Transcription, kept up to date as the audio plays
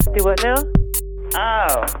Do what now?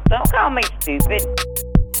 Oh, don't call me stupid.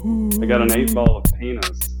 I got an 8-ball of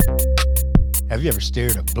penis. Have you ever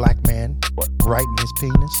stared a black man right in his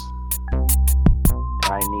penis?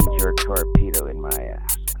 I need your torpedo in my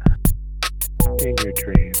ass. In your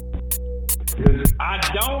dream. I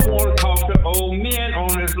don't want to talk to old men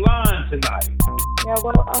on this line tonight. Yeah,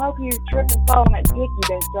 well, I hope you trip and fall on that dick you've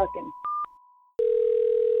been sucking.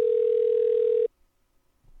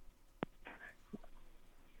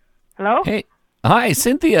 Hello? Hey. Hi,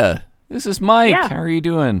 Cynthia. This is Mike. Yeah. How are you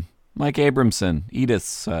doing? Mike Abramson,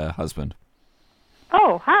 Edith's husband.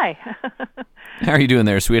 Oh, hi. How are you doing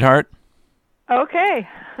there, sweetheart? Okay.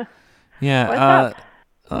 Yeah. What's up?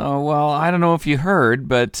 Well, I don't know if you heard,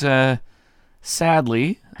 but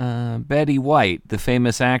sadly, Betty White, the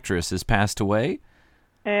famous actress, has passed away.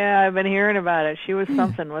 Yeah, I've been hearing about it. She was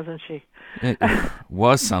something, wasn't she? It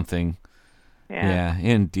was something. Yeah. Yeah,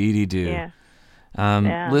 indeedy do.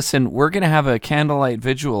 Yeah. Listen, we're going to have a candlelight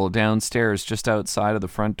vigil downstairs just outside of the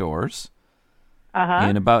front doors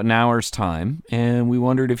in about an hour's time, and we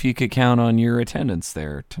wondered if you could count on your attendance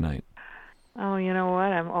there tonight. Oh, you know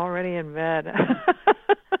what? I'm already in bed.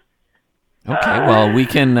 Okay, well, we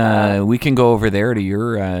can go over there to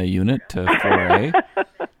your unit, to 4A,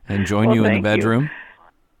 and join you in the bedroom.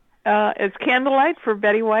 It's candlelight for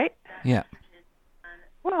Betty White? Yeah.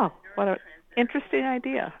 Wow, what an interesting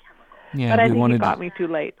idea. Yeah, but I we think wanted you got me too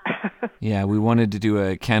late. Yeah, we wanted to do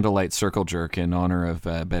a candlelight circle jerk in honor of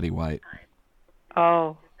Betty White.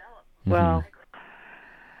 Oh, well,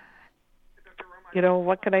 you know,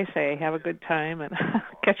 what can I say? Have a good time and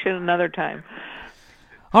catch you another time.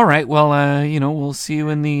 All right, well, we'll see you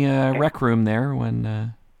in the rec room there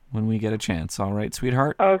when we get a chance. All right,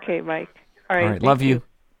 sweetheart? Okay, Mike. All right, thank love you.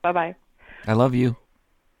 Bye-bye. I love you.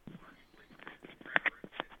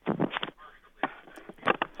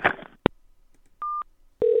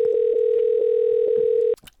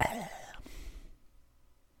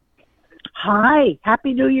 Hi,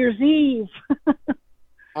 Happy New Year's Eve.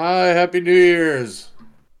 Hi, Happy New Year's.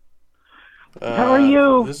 How are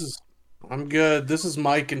you? I'm good. This is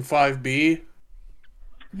Mike in 5B.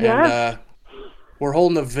 Yes. And we're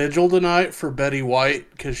holding a vigil tonight for Betty White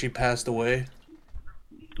because she passed away.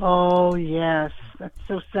 Oh, yes. That's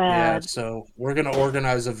so Yeah, sad. so we're going to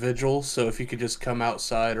organize a vigil. So if you could just come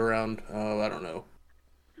outside around, I don't know,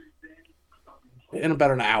 in about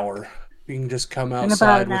an hour. You can just come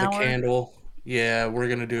outside with a candle. Yeah, we're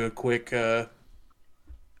going to do a quick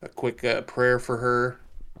prayer for her.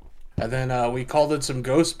 And then we called in some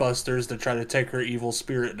Ghostbusters to try to take her evil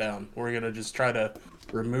spirit down. We're going to just try to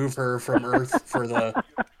remove her from Earth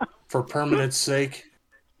for permanence sake.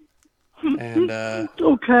 And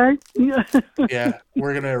okay. yeah,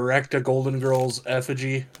 we're going to erect a Golden Girls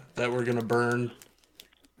effigy that we're going to burn.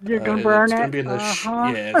 You're going to burn it's it? Gonna be in the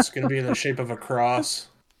yeah, it's going to be in the shape of a cross.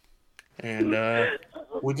 And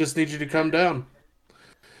we just need you to come down.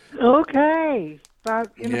 Okay.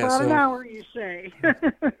 In Yeah, about an so- hour, you say.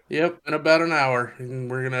 Yep, in about an hour.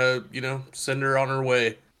 And we're going to, send her on her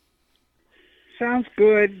way. Sounds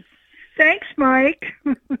good. Thanks, Mike.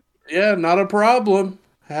 Yeah, not a problem.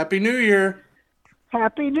 Happy New Year.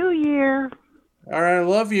 Happy New Year. All right, I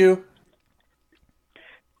love you.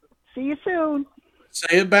 See you soon.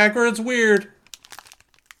 Say it backwards weird.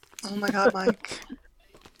 Oh my god, Mike.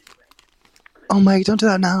 Oh, Mike, don't do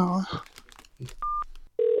that now.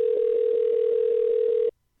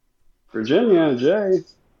 Virginia, Jay.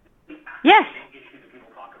 Yes.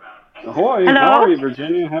 Ahoy. Hello? How are you,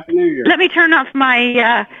 Virginia? Happy New Year. Let me turn off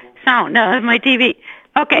my sound, my TV.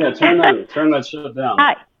 Okay. Yeah, turn that shit down.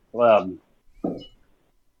 Hi. Loud.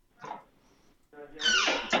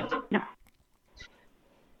 No.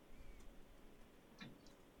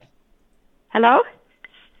 Hello?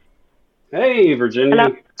 Hey, Virginia.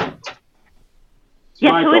 Hello? It's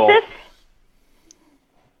Yes, Michael. who is this?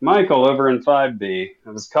 Michael over in 5B. I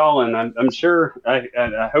was calling. I'm sure.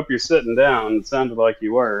 I hope you're sitting down. It sounded like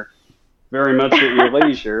you were. Very much at your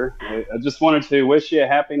leisure. I just wanted to wish you a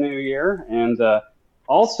happy new year and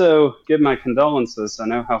also give my condolences. I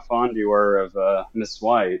know how fond you were of Miss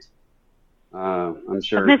White. I'm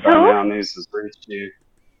sure Miss by who? now news has reached you.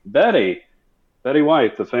 Betty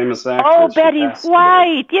White, the famous actress. Oh, She Betty passed away.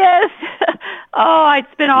 White, yes. Oh,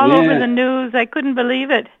 it's been all over Yeah. the news. I couldn't believe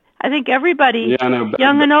it. I think everybody, Yeah, I know.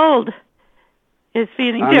 young and old, is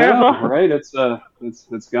feeling I terrible. know, right? It's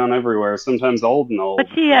gone everywhere. Sometimes old and old. But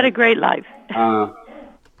she had a great life.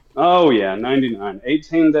 Oh yeah, 99.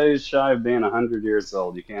 18 days shy of being 100 years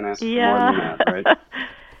old. You can't ask for more than that, right?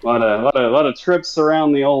 A lot of trips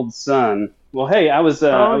around the old sun. Well, hey, I was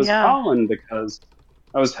yeah. calling because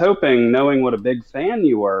I was hoping, knowing what a big fan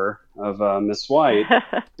you were of Miss White,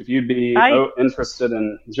 if you'd be interested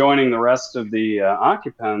in joining the rest of the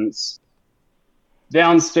occupants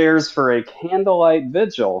downstairs for a candlelight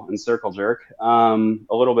vigil in Circle Jerk a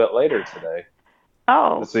little bit later today.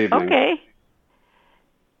 This evening. Okay.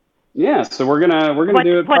 Yeah, so we're gonna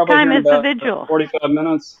do it. What probably time in is the about vigil? 45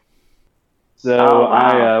 minutes.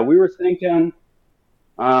 So we were thinking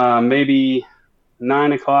maybe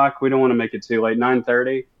 9 o'clock. We don't want to make it too late.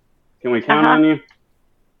 9:30. Can we count on you?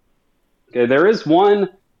 Okay. There is one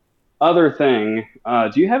other thing.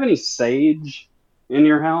 Do you have any sage in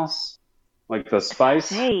your house, like the spice?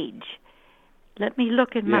 Sage. Let me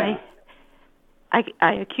look at my.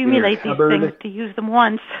 I accumulate these things to use them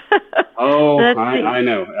once. Oh, I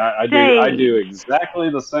know. I do exactly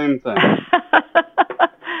the same thing.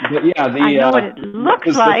 But yeah, I know what it looks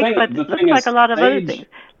like, but it looks like a lot of other things.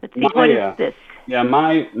 Let's see, what is this? Yeah,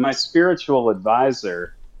 my spiritual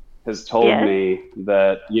advisor has told me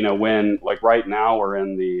that, when, like right now we're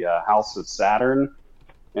in the house of Saturn,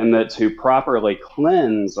 and that to properly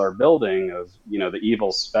cleanse our building of, the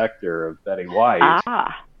evil specter of Betty White,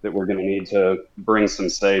 that we're going to need to bring some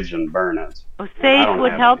sage and burn it. Oh, sage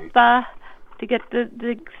would help to get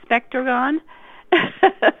the specter gone?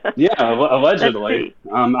 Yeah, allegedly.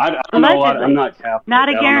 I don't know a lot. I'm not Catholic. Not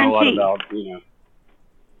a guarantee. I don't know a lot about,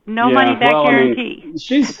 No money back guarantee. I mean,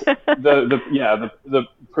 she's the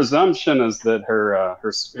presumption is that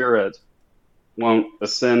her spirit won't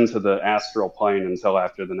ascend to the astral plane until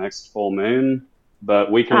after the next full moon.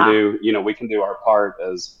 But we can do our part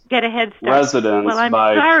as get a head start. Residents. Well, I'm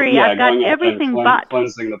by, sorry, I've got going everything and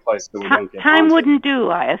cleansing the place so we don't get time haunted. wouldn't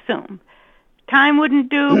do, I assume. Time wouldn't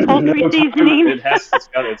do. Poultry seasoning.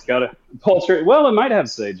 It's got a poultry. Well, it might have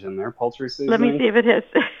sage in there. Poultry seasoning. Let me see if it is.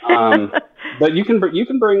 But you can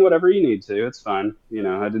bring whatever you need to. It's fine.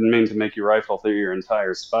 I didn't mean to make you rifle through your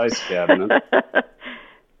entire spice cabinet.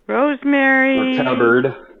 Rosemary. Or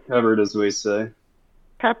cupboard, as we say.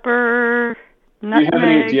 Pepper.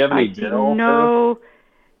 Nutmeg. Do you have any dill? No.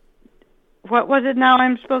 What was it now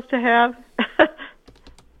I'm supposed to have?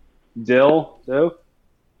 Dill?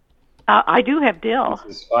 I do have dill.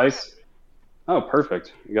 Spice? Oh,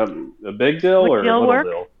 perfect. You got a big dill or a little work?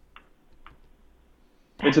 dill?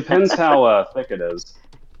 It depends how thick it is.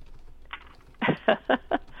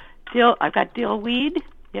 Dill. I've got dill weed.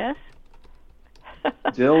 Yes.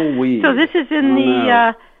 Dill weed. So this is in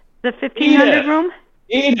the 1500 room.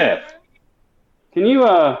 Edith, can you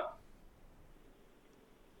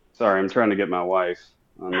Sorry, I'm trying to get my wife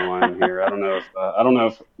on the line here. I don't know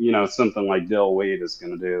if something like dill weed is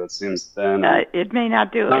going to do. It seems thin. It may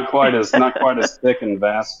not do not quite as thick and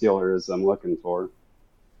vascular as I'm looking for.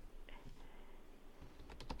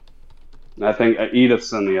 I think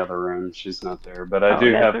Edith's in the other room. She's not there, but I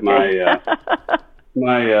do have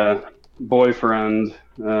my boyfriend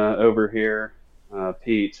over here,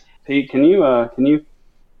 Pete. Pete, can you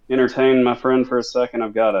entertain my friend for a second?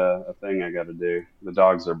 I've got a thing I got to do. The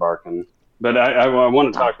dogs are barking, but I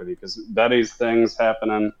want to talk with you because Betty's thing's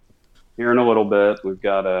happening here in a little bit. We've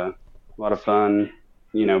got a lot of fun,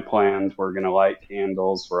 planned. We're gonna light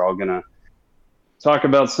candles. We're all gonna talk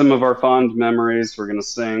about some of our fond memories. We're gonna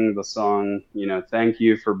sing the song, thank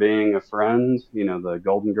you for being a friend. The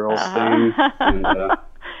Golden Girls theme. And,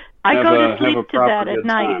 I go to sleep to that at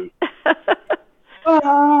night.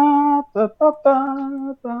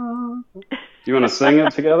 Do you want to sing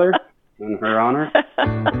it together in her honor?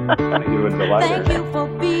 I think you would delight her. Thank you for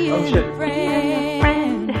being a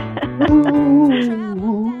friend.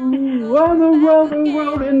 Ooh, on the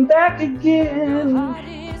road and back again.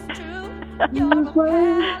 In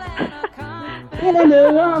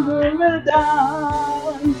the lumber and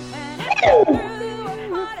down.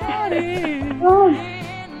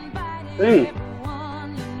 Sing.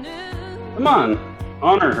 Come on,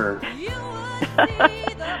 honor her.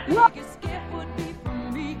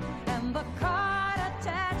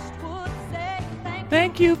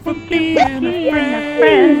 Thank you for being a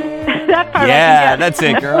friend. That part yeah, that's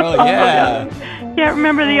it, girl. Yeah. Can't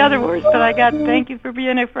remember the other words, but I got thank you for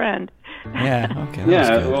being a friend. Yeah, okay.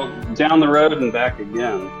 Well, down the road and back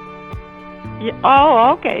again. Yeah,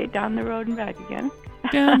 oh, okay. Down the road and back again.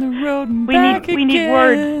 Down the road and back again. We need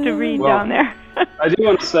words to read down there. I do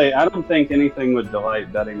want to say, I don't think anything would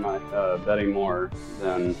delight Betty more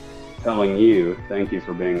than telling you thank you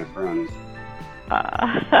for being a friend.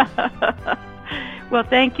 Well,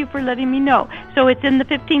 thank you for letting me know. So it's in the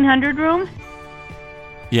 1500 room?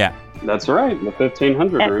 Yeah. That's right, the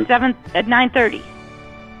 1500 room. At 9:30.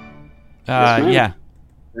 Yeah.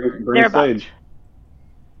 Bring sage.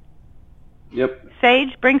 Yep.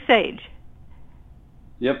 Sage? Bring sage.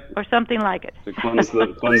 Yep. Or something like it. To cleanse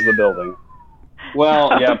the building.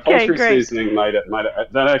 Well, yeah, Okay, poultry great. seasoning might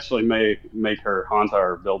that actually may make her haunt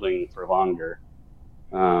our building for longer.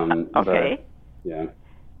 Okay. But, yeah.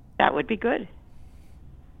 That would be good.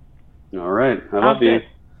 All right. I love you.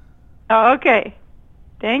 Oh, okay.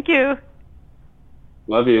 Thank you.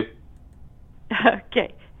 Love you.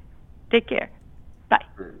 Okay. Take care. Bye.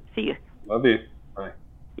 See you. Love you. Bye.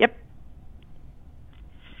 Yep.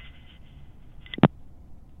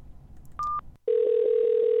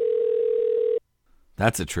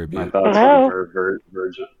 That's a tribute. My thoughts Hello? on her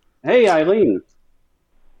virgin. Hey, Eileen.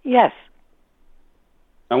 Yes.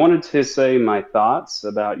 I wanted to say my thoughts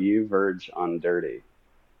about you, Verge, on Dirty.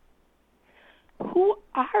 Who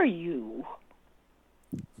are you?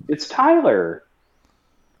 It's Tyler.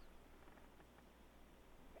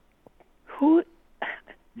 Who?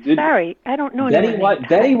 Sorry, I don't know. Betty anyone White.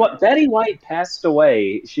 named Betty White passed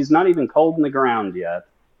away. She's not even cold in the ground yet.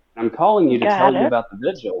 I'm calling you to Got tell you it. about the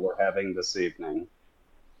vigil we're having this evening.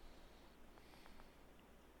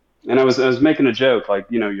 And I was making a joke, like,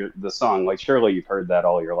 you know, the song, like, surely you've heard that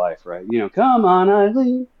all your life, right? You know, come on,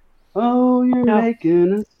 Eileen. Oh, you're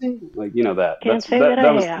making a scene. Like, you know that. Can't say that that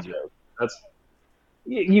I was have. the joke.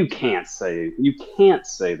 You can't say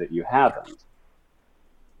that you haven't.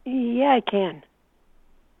 Yeah, I can.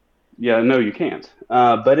 Yeah, no, you can't.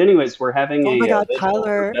 But anyways, we're having Oh my God, vigil for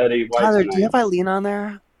Tyler. Betty White Tyler, tonight. do you have Eileen on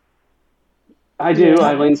there? I do. Yeah.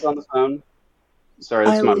 Eileen's on the phone. Sorry,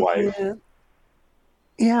 that's my wife.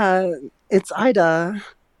 Yeah, it's Ida.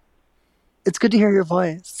 It's good to hear your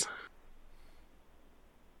voice.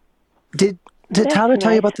 Did That's Tyler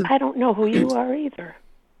tell you nice. about the? I don't know who you are either.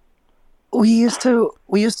 We used to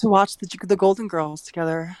watch the Golden Girls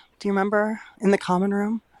together. Do you remember in the common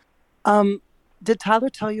room? Did Tyler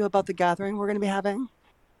tell you about the gathering we're going to be having?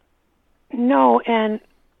 No, and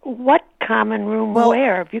what common room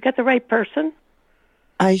where? Have you got the right person?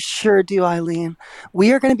 I sure do, Eileen.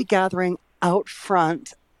 We are going to be gathering out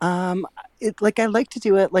front. I like to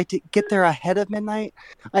do it, like to get there ahead of midnight.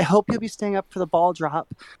 I hope you'll be staying up for the ball drop.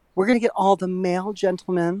 We're going to get all the male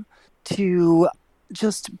gentlemen to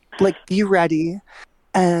just like be ready.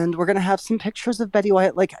 And we're going to have some pictures of Betty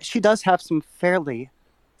White. Like she does have some fairly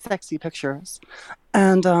sexy pictures.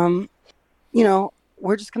 And, you know,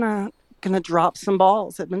 we're just going to drop some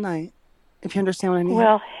balls at midnight. If you understand what I mean.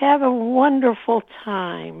 Well, have a wonderful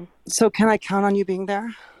time. So can I count on you being there?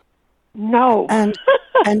 No. And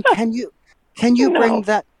can you bring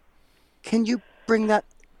that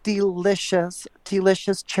delicious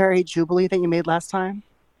cherry jubilee that you made last time?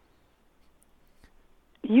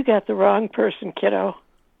 You got the wrong person, kiddo.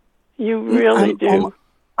 You really do.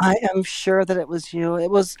 I am sure that it was you. It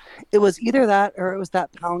was either that or it was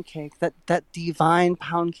that pound cake, that divine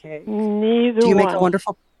pound cake. Neither Do you make one. a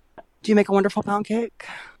wonderful pound cake?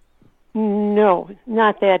 No,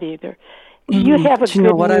 not that either. You have a Do you know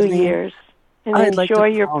good what New I mean? Year's and I'd enjoy like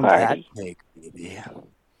to your pound party. that cake, baby.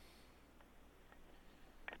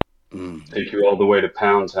 Take you all the way to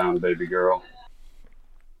Pound Town, baby girl.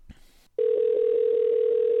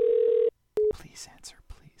 Please answer,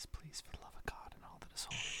 please, for the love of God and all that is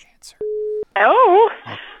holy, answer. Oh,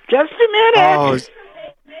 just a minute. Oh,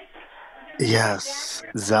 yes,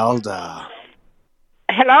 Zelda.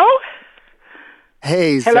 Hello?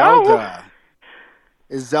 Hey, Hello? Zelda.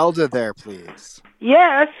 Is Zelda there, please?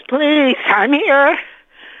 Yes, please. I'm here.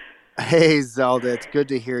 Hey, Zelda. It's good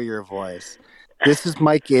to hear your voice. This is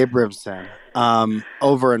Mike Abramson,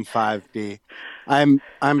 over in 5B. I'm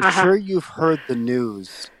sure you've heard the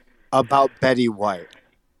news about Betty White.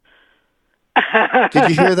 Did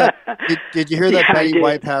you hear that? Did you hear that Yeah, I Betty did.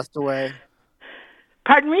 White passed away?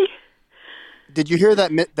 Pardon me? Did you hear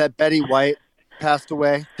that Betty White passed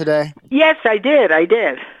away today? Yes, I did.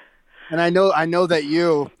 And I know that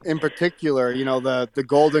you, in particular, you know the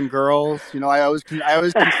Golden Girls. You know, I always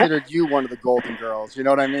considered you one of the Golden Girls. You know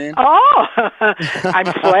what I mean? Oh, I'm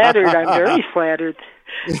flattered. I'm very flattered.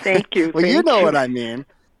 Thank you. Well, you know what I mean.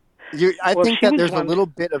 I Well, think she that was there's a one- little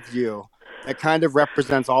bit of you that kind of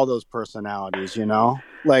represents all those personalities. You know,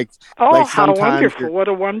 like Oh, how sometimes wonderful. you're- What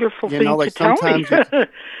a wonderful you thing know, like to tell me.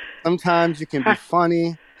 sometimes you can be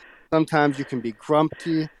funny, sometimes you can be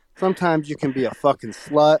grumpy, sometimes you can be a fucking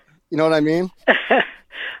slut. You know what I mean?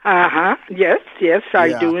 Uh-huh. Yes, I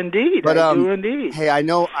Yeah. do indeed. But, I do indeed. Hey, I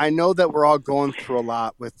know that we're all going through a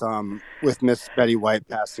lot with Miss Betty White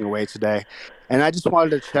passing away today, and I just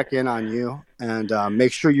wanted to check in on you and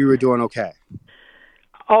make sure you were doing okay.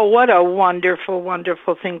 Oh, what a wonderful,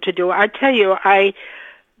 wonderful thing to do. I tell you,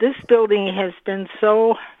 this building has been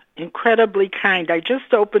so incredibly kind. I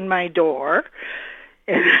just opened my door,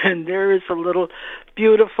 and there is a little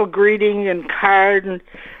beautiful greeting and card and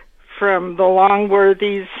from the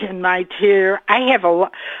Longworthys in my tier. I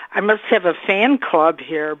must have a fan club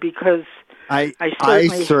here because I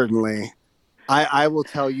will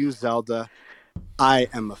tell you, Zelda, I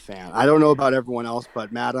am a fan. I don't know about everyone else,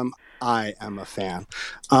 but madam, I am a fan.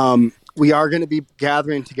 We are going to be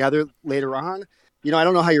gathering together later on. You know, I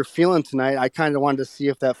don't know how you're feeling tonight. I kind of wanted to see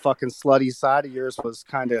if that fucking slutty side of yours was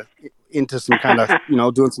kind of into some kind of,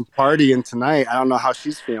 doing some partying tonight. I don't know how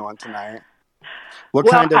she's feeling tonight. I'll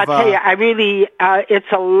tell you, I really,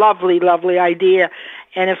 it's a lovely, lovely idea.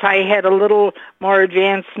 And if I had a little more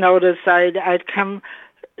advance notice, I'd come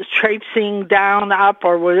traipsing down, up,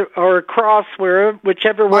 or across,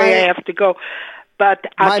 whichever way I have to go. But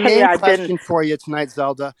my main question for you tonight,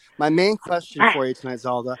 Zelda, I'm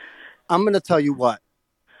going to tell you what.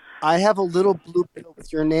 I have a little blue pill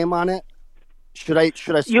with your name on it. Should I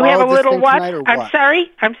swallow You have a this little thing what? tonight or I'm what?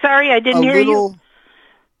 sorry, I didn't hear you.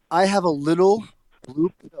 I have a little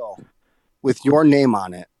blue pill with your name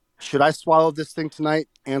on it. Should I swallow this thing tonight?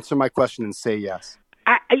 Answer my question and say yes.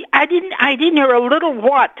 I didn't hear a little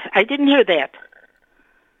what? I didn't hear that.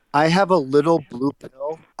 I have a little blue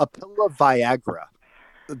pill, a pill of Viagra,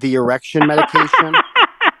 the erection medication.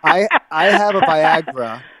 I have a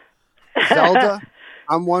Viagra. Zelda,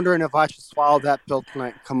 I'm wondering if I should swallow that pill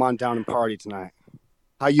tonight and come on down and party tonight.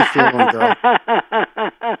 How you feeling, girl?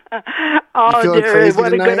 Oh, dear, what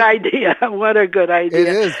tonight? A good idea. What a good idea. It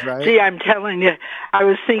is, right? See, I'm telling you, I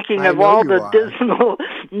was thinking of all the dismal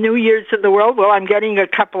New Year's in the world. Well, I'm getting a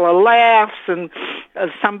couple of laughs, and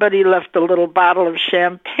somebody left a little bottle of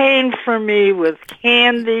champagne for me with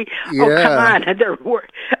candy. Yeah. Oh, come on.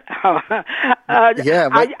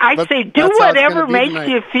 I'd say do whatever makes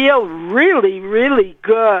you feel really, really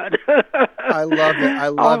good. I love it. I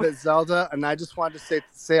love it, Zelda. And I just wanted to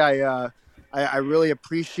say I really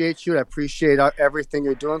appreciate you. I appreciate everything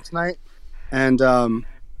you're doing tonight. And,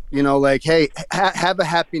 hey, have a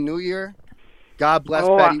happy New Year. God bless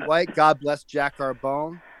Betty White. God bless Jack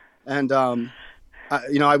Arbone. And,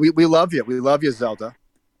 we love you. We love you, Zelda.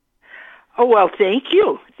 Oh, well, thank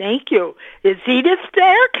you. Thank you. Is Edith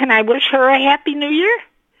there? Can I wish her a happy New Year?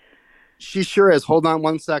 She sure is. Hold on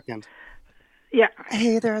one second. Yeah.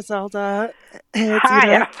 Hey there, Zelda. Hey, it's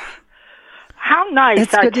Hi. Edith. How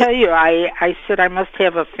nice. I tell you, I said I must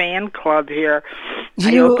have a fan club here.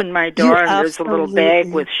 I opened my door and there's a little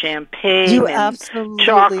bag with champagne and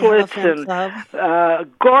chocolates and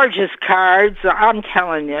gorgeous cards. I'm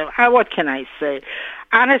telling you, what can I say?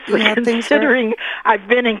 Honestly, considering I've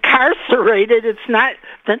been incarcerated, this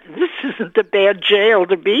isn't a bad jail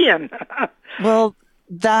to be in. You're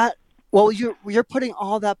putting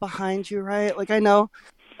all that behind you, right? Like, I know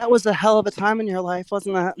that was a hell of a time in your life,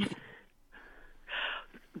 wasn't that?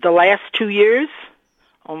 The last 2 years?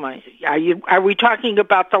 Oh my! Are we talking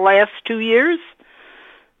about the last 2 years?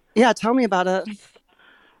 Yeah, tell me about it.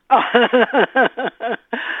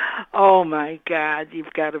 Oh my God!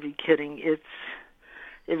 You've got to be kidding! It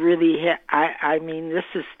really. I mean, this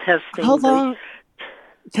is testing. How long?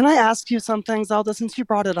 Can I ask you something, Zelda? Since you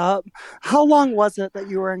brought it up, how long was it that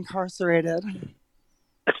you were incarcerated?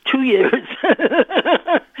 2 years.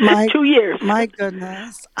 2 years. My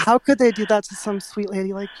goodness. How could they do that to some sweet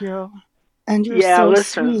lady like you? And you're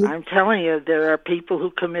listen, sweet. I'm telling you, there are people who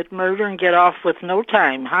commit murder and get off with no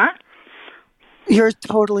time, huh? You're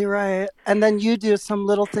totally right. And then you do some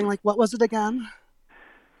little thing like, what was it again?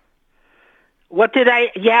 What did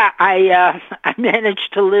I? Yeah, I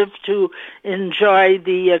managed to live to enjoy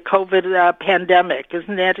the COVID pandemic.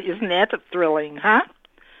 Isn't that thrilling, huh?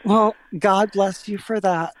 Well, God bless you for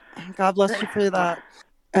that. God bless you for that.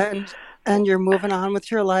 And you're moving on with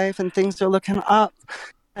your life, and things are looking up.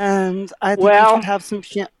 And I think you should have some.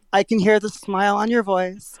 I can hear the smile on your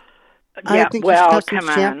voice. Yeah, I think you should have some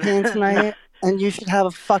champagne tonight, and you should have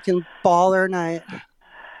a fucking baller night.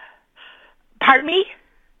 Pardon me?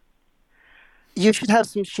 You should have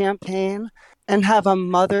some champagne and have a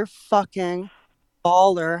motherfucking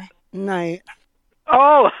baller night.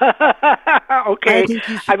 Oh, okay.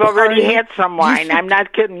 I've already had some wine. I'm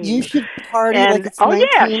not kidding. You should party like it's 1999.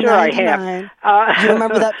 Yeah, sure I have. Do you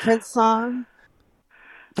remember that Prince song?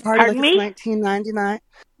 Party Pardon like me? It's 1999.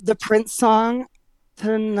 The Prince song.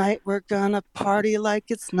 Tonight we're gonna party like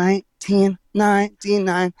it's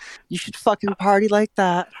 1999. You should fucking party like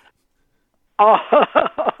that. Oh,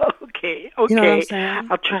 okay. You know what I'm saying?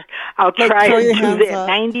 I'll try throw and your do hands that. up.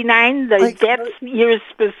 99, that year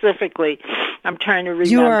specifically. I'm trying to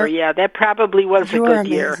remember. Yeah, that probably was a good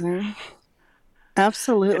year.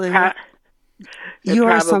 Absolutely. You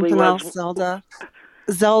are something else, Zelda.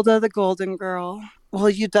 Zelda, the golden girl. Well,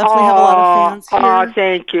 you definitely have a lot of fans here. Oh,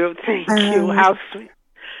 thank you. Thank you. How sweet.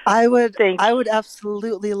 I would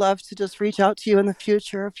absolutely love to just reach out to you in the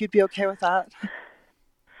future if you'd be okay with that.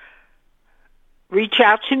 Reach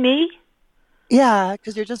out to me? Yeah,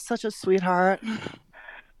 because you're just such a sweetheart.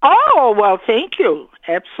 Oh, well, thank you.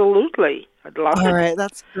 Absolutely. I'd love it. All right,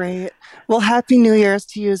 that's great. Well, Happy New Year's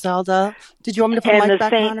to you, Zelda. Did you want me to put Mike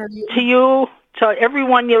back on? Or to you, to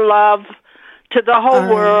everyone you love, to the whole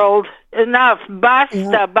world. Enough.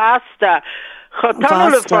 Basta, basta.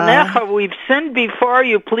 We've sinned before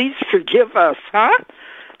you. Please forgive us, huh?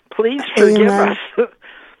 Please forgive us.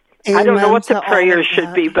 I don't know what the prayer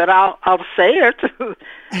should be, but I'll say it.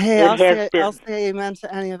 Hey, I'll say amen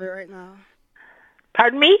to any of it right now.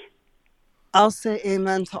 Pardon me? I'll say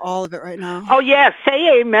amen to all of it right now. Oh, yes.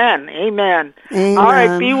 Say amen. Amen. All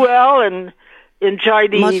right. Be well and enjoy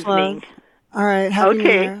the Much evening. Love. All right. Happy New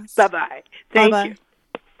Year's. Bye-bye. Thank you.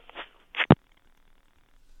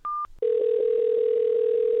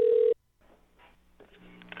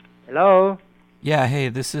 Hello? Yeah, hey,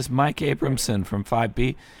 this is Mike Abramson from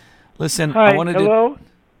 5B. Listen, Hi, I wanted hello? to...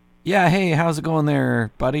 Yeah, hey, how's it going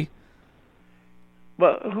there, buddy?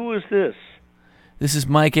 Well, who is this? This is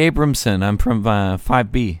Mike Abramson. I'm from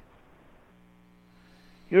 5B.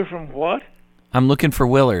 You're from what? I'm looking for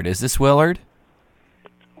Willard. Is this Willard?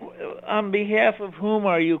 On behalf of whom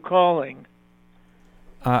are you calling?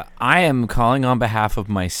 I am calling on behalf of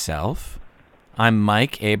myself. I'm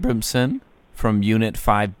Mike Abramson from Unit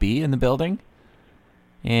 5B in the building.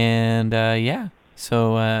 And,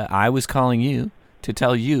 so I was calling you to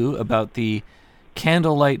tell you about the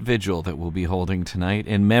candlelight vigil that we'll be holding tonight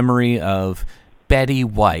in memory of Betty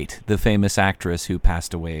White, the famous actress who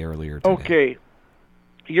passed away earlier today. Okay.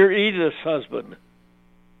 You're Edith's husband.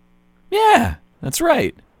 Yeah, that's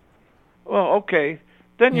right. Well, okay.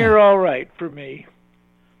 Then you're all right for me.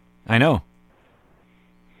 I know.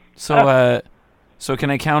 So, so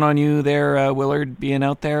can I count on you there, Willard, being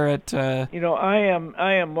out there at... I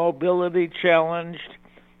am mobility challenged.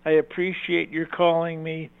 I appreciate your calling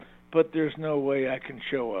me, but there's no way I can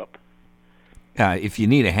show up. If you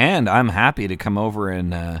need a hand, I'm happy to come over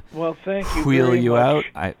and well, thank you wheel very you much.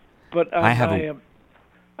 out.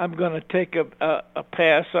 I'm going to take a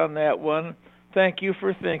pass on that one. Thank you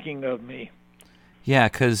for thinking of me. Yeah,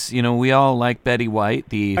 because, we all like Betty White,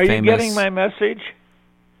 the famous... Are you getting my message?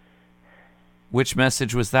 Which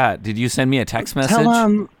message was that? Did you send me a text message?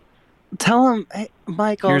 Tell him, hey,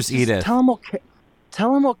 Michael. Here's Edith. Tell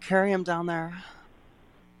him we'll carry him down there.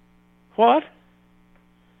 What?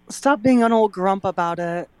 Stop being an old grump about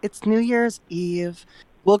it. It's New Year's Eve.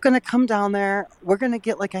 We're going to come down there. We're going to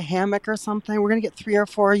get like a hammock or something. We're going to get 3 or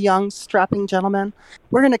 4 young, strapping gentlemen.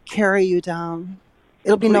 We're going to carry you down.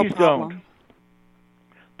 It'll be no problem. Don't.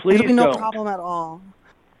 Please It'll be no don't. problem at all.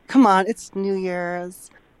 Come on, it's New Year's.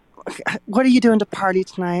 What are you doing to party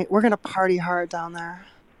tonight? We're going to party hard down there.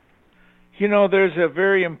 There's a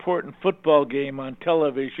very important football game on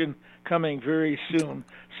television coming very soon.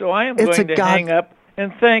 So I am going to hang up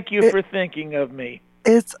and thank you for thinking of me.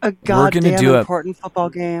 It's a goddamn important football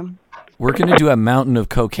game. We're going to do a mountain of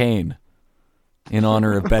cocaine in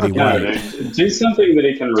honor of Betty White. Do something that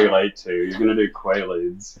he can relate to. You're going to do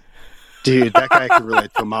Quaaludes. Dude, that guy could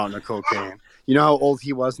relate to a mountain of cocaine. You know how old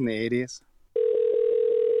he was in the 80s?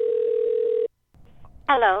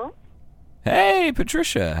 Hello. Hey,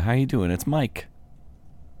 Patricia. How you doing? It's Mike.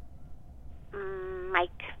 Mike.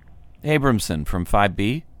 Abramson from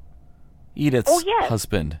 5B. Edith's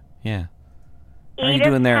husband. Yeah. How are you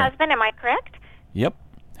doing there? Husband, am I correct? Yep.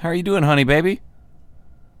 How are you doing, honey baby?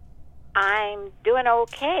 I'm doing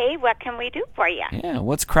okay. What can we do for you? Yeah,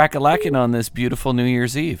 what's crack-a-lackin' on this beautiful New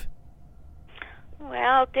Year's Eve?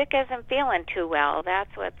 Well, Dick isn't feeling too well.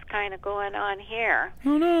 That's what's kind of going on here.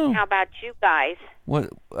 Oh, no. How about you guys? What?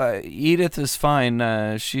 Edith is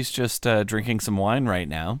fine. She's just drinking some wine right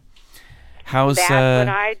now. How's That's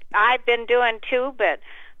what I've been doing too, but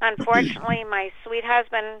unfortunately my sweet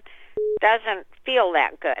husband doesn't feel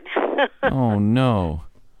that good. Oh, no.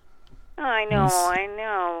 I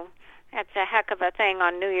know. That's a heck of a thing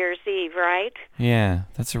on New Year's Eve, right? Yeah,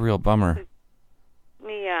 that's a real bummer.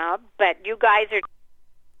 Yeah, but you guys are...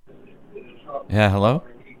 Yeah, hello?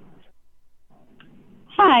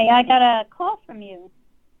 Hi, I got a call from you.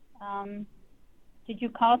 Did you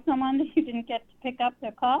call someone that you didn't get to pick up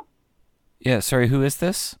their call? Yeah, sorry, who is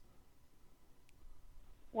this?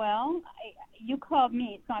 Well, you called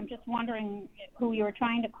me, so I'm just wondering who you were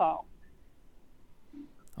trying to call.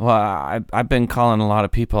 Well, I've been calling a lot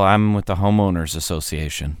of people. I'm with the Homeowners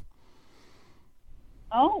Association.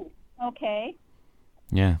 Oh, okay.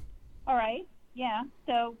 Yeah. All right, yeah.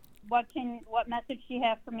 So What message do you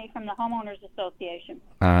have for me from the homeowners association?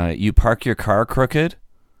 You park your car crooked,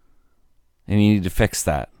 and you need to fix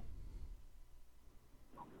that.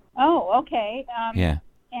 Oh, okay. Yeah.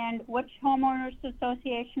 And which homeowners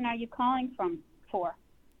association are you calling for?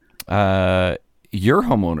 Your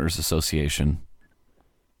homeowners association.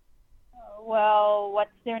 Well,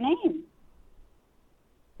 what's their name?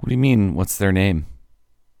 What do you mean, what's their name?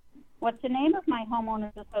 What's the name of my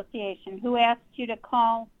homeowners association? Who asked you to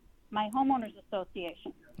call my homeowners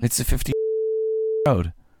association? It's a 50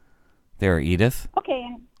 road. There, Edith.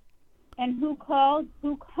 Okay, and who called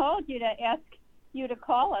you to ask you to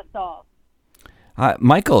call us all?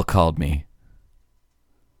 Michael called me.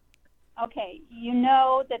 Okay, you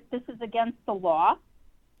know that this is against the law?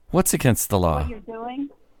 What's against the law? What you're doing?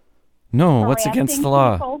 No, what's against the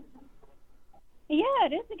law? People? Yeah,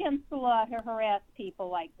 it is against the law to harass people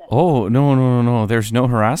like this. Oh, no. There's no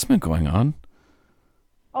harassment going on.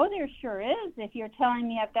 Oh, there sure is. If you're telling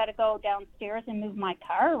me I've got to go downstairs and move my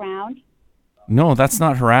car around. No, that's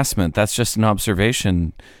not harassment. That's just an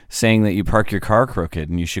observation saying that you park your car crooked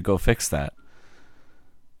and you should go fix that.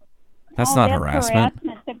 That's not harassment.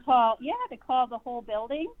 To call the whole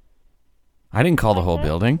building. I didn't call the whole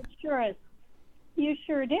building. It sure is. You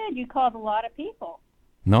sure did. You called a lot of people.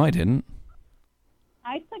 No, I didn't.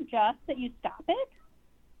 I suggest that you stop it.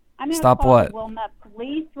 I'm going to Stop call what? the Wilmette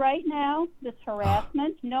Police right now. This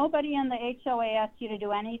harassment. Nobody in the HOA asked you to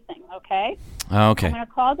do anything, okay? Okay. I'm going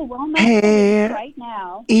to call the Wilmette Police right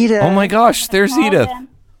now. Edith. Oh my gosh, there's Edith.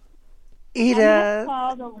 Edith. I'm going to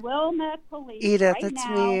call the Wilmette Police Edith, right it's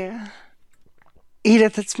now. me.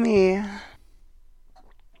 Edith, it's me.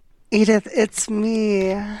 Edith, it's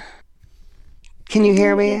me. Can you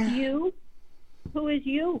hear me? Who is you? Who is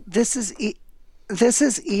you? This is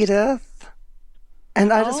Edith.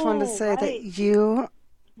 And I just wanted to say that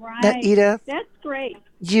Edith, that's great.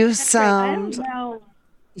 You sound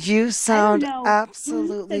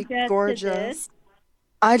absolutely gorgeous.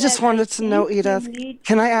 I just wanted to know, Edith,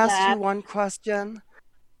 can I ask you one question?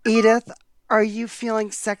 Edith, are you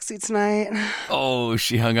feeling sexy tonight? Oh,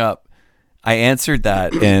 she hung up. I answered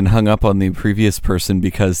that and hung up on the previous person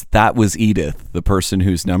because that was Edith, the person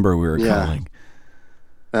whose number we were calling.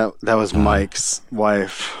 That was Mike's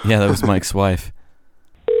wife. Yeah, that was Mike's wife.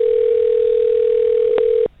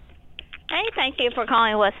 Hey, thank you for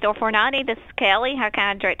calling West Store 490. This is Kelly. How can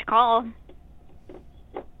I direct a call?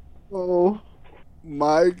 Oh,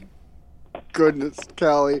 my goodness,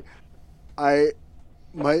 Callie. I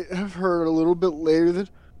might have heard a little bit later than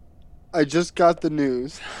I just got the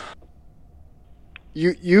news.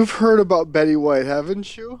 You've heard about Betty White,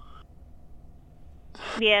 haven't you?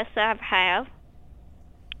 Yes, I have.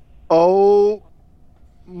 Oh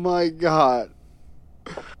my God.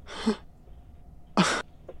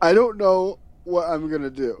 I don't know what I'm going to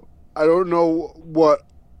do. I don't know what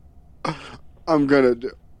I'm going to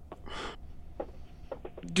do.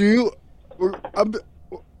 Do you... We're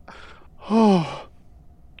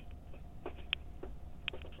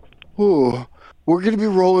going to be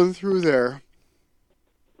rolling through there.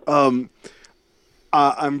 I'm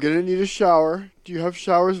going to need a shower. Do you have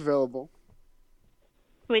showers available?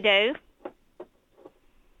 We do.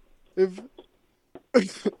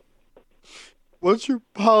 What's your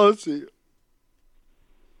policy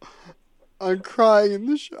on crying in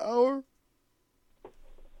the shower?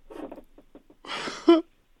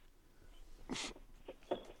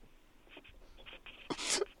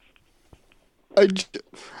 I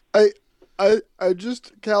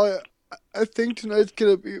just, Callie, I think tonight's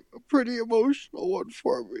gonna be a pretty emotional one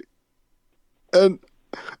for me. And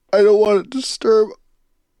I don't want to disturb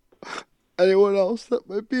anyone else that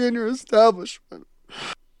might be in your establishment.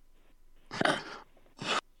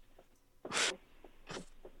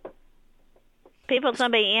 People's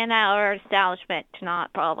gonna be in our establishment tonight,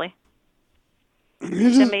 probably.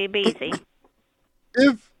 It's gonna be busy.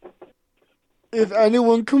 If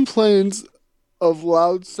anyone complains of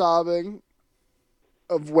loud sobbing,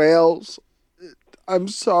 of wails, I'm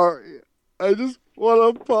sorry. I just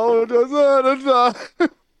want to apologize ahead of time.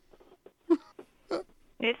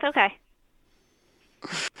 It's okay.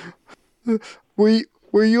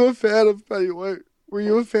 Were you a fan of Betty White? Were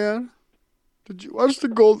you a fan? Did you watch the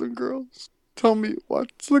Golden Girls? Tell me,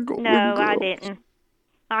 what's the Golden Girls? No, I didn't.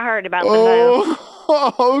 I heard about them though.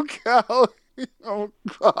 Oh, Callie. Oh,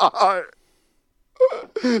 God.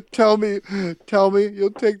 Tell me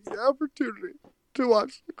you'll take the opportunity to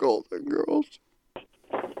watch the Golden Girls.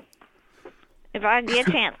 If I get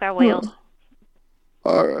a chance, I will.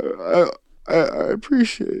 All right. I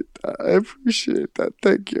appreciate that.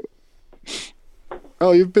 Thank you.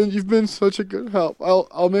 Oh, you've been such a good help.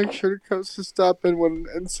 I'll make sure to stop in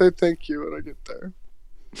and say thank you when I get there.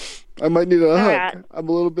 I might need a hug. right. I'm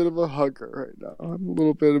a little bit of a hugger right now. I'm a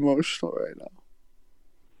little bit emotional right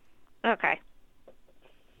now. Okay.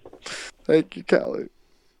 Thank you, Callie.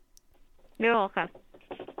 You're welcome.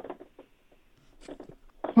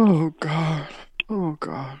 Oh God. Oh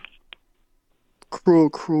God. Cruel,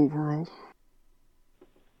 cruel world.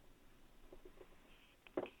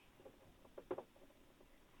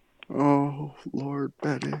 Oh, Lord,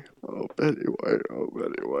 Betty. Oh, Betty White. Oh,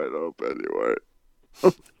 Betty White. Oh, Betty White.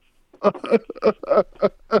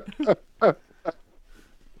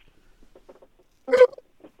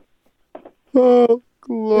 Oh,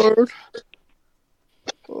 Lord.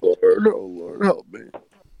 Lord, oh, Lord, help me.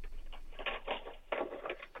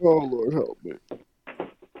 Oh, Lord, help me.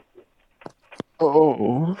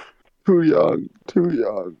 Oh, too young. Too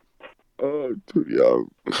young. Oh, too young.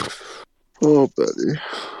 Oh, Betty.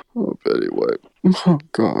 Oh, Betty White. Oh,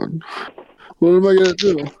 God. What am I going to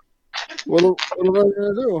do? What am I going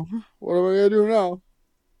to do? What am I going to do now?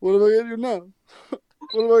 What am I going to do now?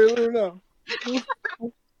 What am I going to do now?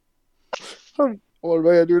 What am I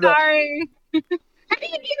going to do now? Sorry. Happy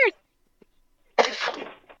New Year's.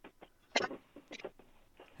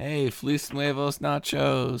 Hey, Feliz Nuevos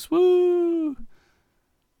Nachos. Woo!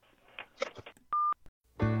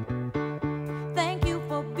 Thank you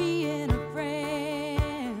for being a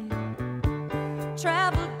friend.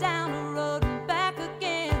 Travel down the road and back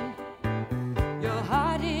again. Your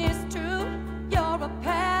heart is true. You're a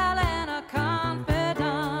pal and a confidant.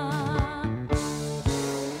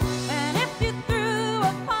 And if you threw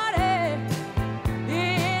a party,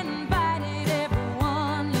 invited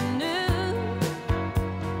everyone you knew,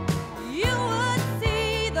 you would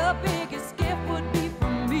see the biggest gift would be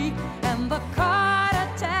from me, and the card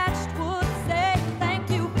attached would say thank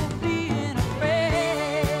you for being a friend.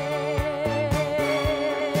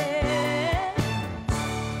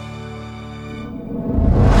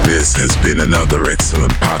 This has been another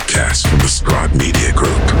excellent podcast from the Scribe Media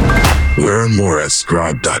Group. Learn more at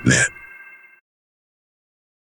scribe.net.